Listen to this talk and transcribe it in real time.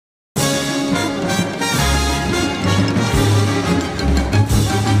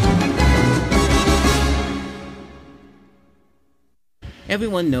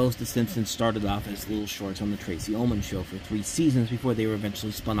Everyone knows The Simpsons started off as little shorts on the Tracey Ullman Show for 3 seasons before they were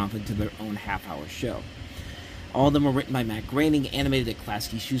eventually spun off into their own half-hour show. All of them were written by Matt Groening, animated at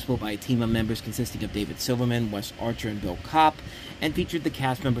Klasky Csupo by a team of members consisting of David Silverman, Wes Archer, and Bill Kopp, and featured the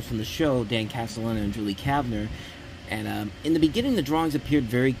cast members from the show, Dan Castellano and Julie Kavner. And in the beginning, the drawings appeared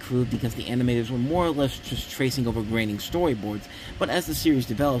very crude because the animators were more or less just tracing over Groening's storyboards, but as the series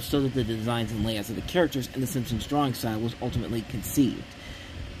developed, so did the designs and layouts of the characters, and The Simpsons' drawing style was ultimately conceived.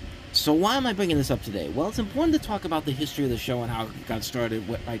 So why am I bringing this up today? Well, it's important to talk about the history of the show and how it got started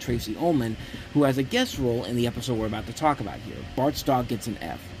by Tracey Ullman, who has a guest role in the episode we're about to talk about here. Bart's Dog Gets an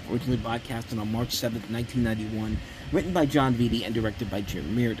F, originally broadcasted on March 7th, 1991, written by Jon Vitti and directed by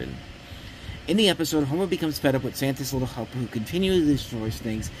Jim Reardon. In the episode, Homer becomes fed up with Santa's little helper who continually destroys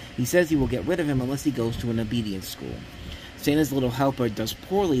things. He says he will get rid of him unless he goes to an obedience school. Santa's little helper does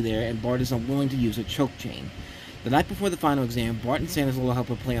poorly there, and Bart is unwilling to use a choke chain. The night before the final exam, Bart and Santa's little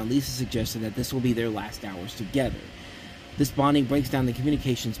helper play on Lisa's suggestion that this will be their last hours together. This bonding breaks down the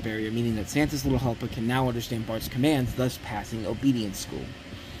communications barrier, meaning that Santa's little helper can now understand Bart's commands, thus passing obedience school.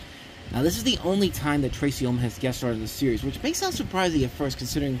 Now, this is the only time that Tracey Ullman has guest starred in the series, which may sound surprising at first,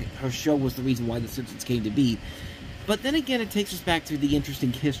 considering her show was the reason why The Simpsons came to be. But then again, it takes us back to the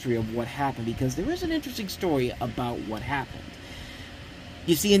interesting history of what happened, because there is an interesting story about what happened.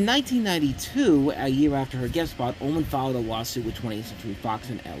 You see, in 1992, a year after her guest spot, Ullman filed a lawsuit with 20th Century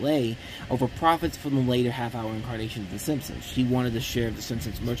Fox in LA over profits from the later half-hour incarnation of The Simpsons. She wanted a share of The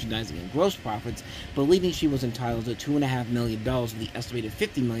Simpsons' merchandising and gross profits, believing she was entitled to $2.5 million of the estimated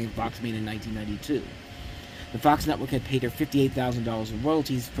 $50 million Fox made in 1992. The Fox network had paid her $58,000 in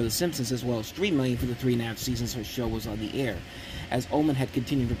royalties for The Simpsons, as well as $3 million for the 3.5 seasons her show was on the air. As Ullman had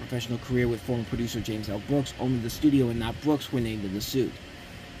continued her professional career with former producer James L. Brooks, only the studio and not Brooks were named in the suit.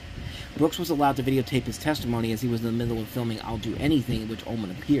 Brooks was allowed to videotape his testimony as he was in the middle of filming I'll Do Anything, in which Ullman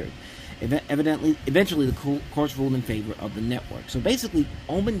appeared. Eventually, the courts ruled in favor of the network. So basically,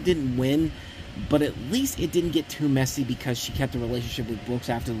 Ullman didn't win, but at least it didn't get too messy because she kept a relationship with Brooks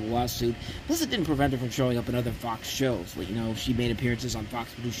after the lawsuit. Plus, it didn't prevent her from showing up in other Fox shows. Like, she made appearances on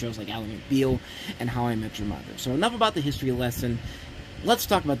Fox-produced shows like Ally McBeal and How I Met Your Mother. So enough about the history lesson. Let's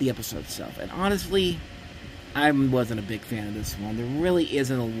talk about the episode itself. And honestly, I wasn't a big fan of this one. There really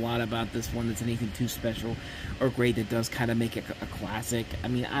isn't a lot about this one that's anything too special or great that does kind of make it a classic. I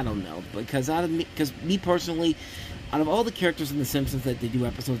mean, I don't know. Because me personally, out of all the characters in The Simpsons that they do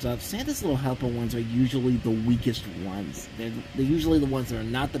episodes of, Santa's Little Helper ones are usually the weakest ones. They're usually the ones that are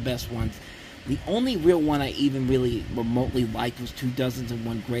not the best ones. The only real one I even really remotely liked was 2 Dozens and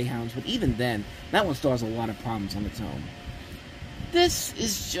 1 Greyhounds. But even then, that one still has a lot of problems on its own. This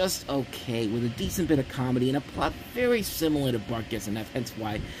is just okay, with a decent bit of comedy and a plot very similar to Bart Gets an F, hence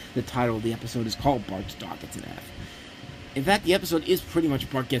why the title of the episode is called Bart's Dog Gets an F. In fact, the episode is pretty much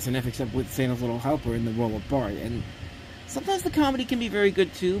Bart Gets an F, except with Santa's little helper in the role of Bart, and sometimes the comedy can be very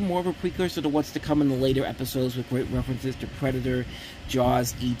good too, more of a precursor to what's to come in the later episodes with great references to Predator,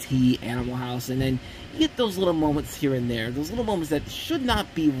 Jaws, E.T., Animal House, and then you get those little moments here and there, those little moments that should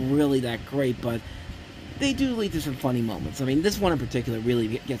not be really that great, but they do lead to some funny moments. I mean, this one in particular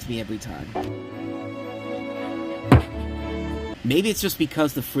really gets me every time. Maybe it's just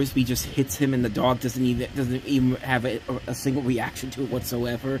because the frisbee just hits him and the dog doesn't even have a single reaction to it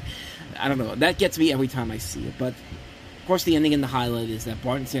whatsoever. I don't know. That gets me every time I see it. But, of course, the ending and the highlight is that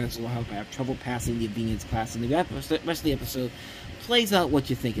Bart and Santa's little helper have trouble passing the obedience class, and the rest of the episode plays out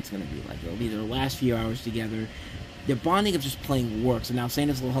what you think it's going to be like. It'll be their last few hours together. Their bonding of just playing works, and now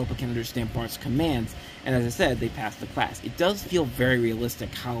Santa's little helper can understand Bart's commands, and as I said, they pass the class. It does feel very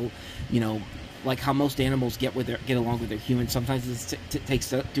realistic how, like how most animals get along with their humans. Sometimes it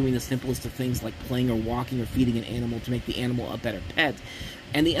takes doing the simplest of things like playing or walking or feeding an animal to make the animal a better pet.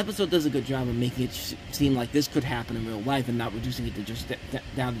 And the episode does a good job of making it seem like this could happen in real life and not reducing it to just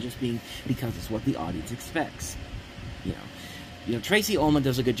down to just being because it's what the audience expects. Tracey Ullman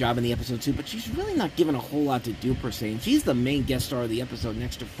does a good job in the episode too, but she's really not given a whole lot to do per se. And she's the main guest star of the episode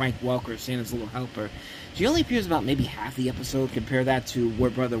next to Frank Welker, Santa's little helper. She only appears about maybe half the episode. Compare that to Where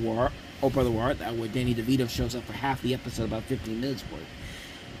Brother Wart, where Danny DeVito shows up for half the episode, about 15 minutes worth.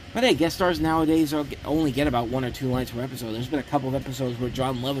 But hey, guest stars nowadays only get about 1 or 2 lines per episode. There's been a couple of episodes where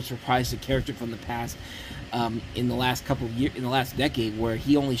John Lovitz reprised a character from the past in the last decade, where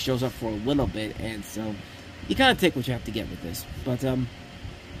he only shows up for a little bit, and so you kind of take what you have to get with this. But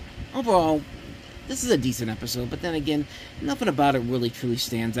overall, This is a decent episode, but then again, nothing about it really truly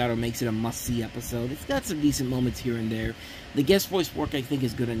stands out or makes it a must-see episode. It's got some decent moments here and there. The guest voice work, I think,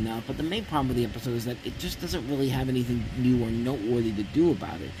 is good enough, but the main problem with the episode is that it just doesn't really have anything new or noteworthy to do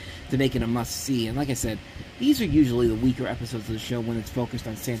about it to make it a must-see. And like I said, these are usually the weaker episodes of the show when it's focused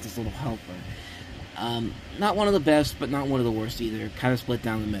on Santa's little helper. Not one of the best, but not one of the worst either. Kind of split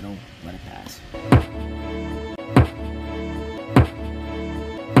down the middle. Let it pass.